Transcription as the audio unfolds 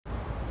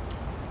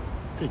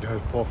Hey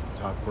guys, Paul from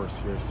Top Course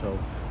here. So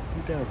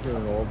we're down here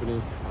in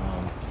Albany.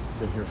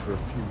 Been here for a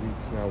few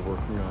weeks now,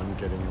 working on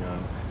getting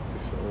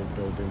this old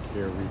building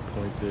here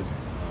repointed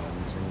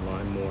using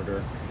lime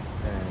mortar,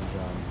 and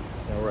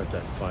now we're at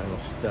that final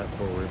step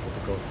where we're able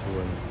to go through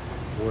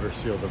and water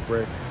seal the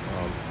brick.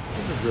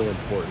 It's a real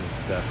important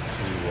step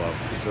to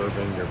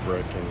preserving your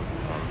brick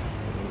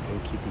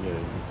and keeping it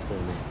in good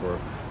standing for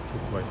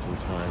quite some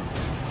time.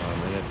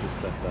 And it's a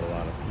step that a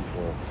lot of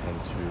people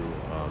tend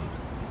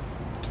to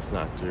just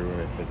not do,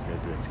 and I think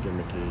maybe it's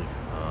gimmicky,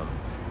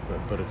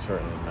 but it's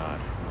certainly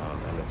not,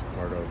 and it's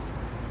part of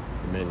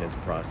the maintenance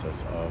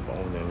process of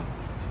owning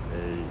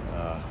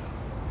a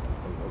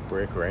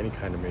brick or any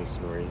kind of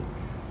masonry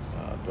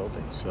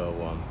building.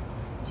 So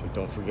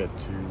don't forget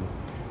to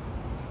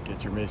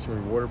get your masonry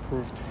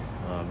waterproofed.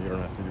 You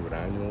don't have to do it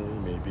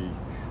annually, maybe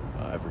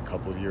every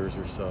couple of years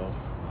or so,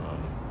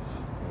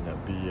 and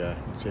that'd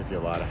be save you a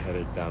lot of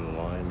headache down the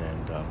line,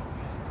 and a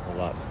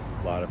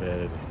lot of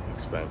added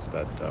expense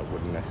that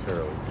wouldn't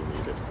necessarily be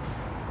needed.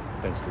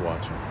 Thanks for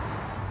watching.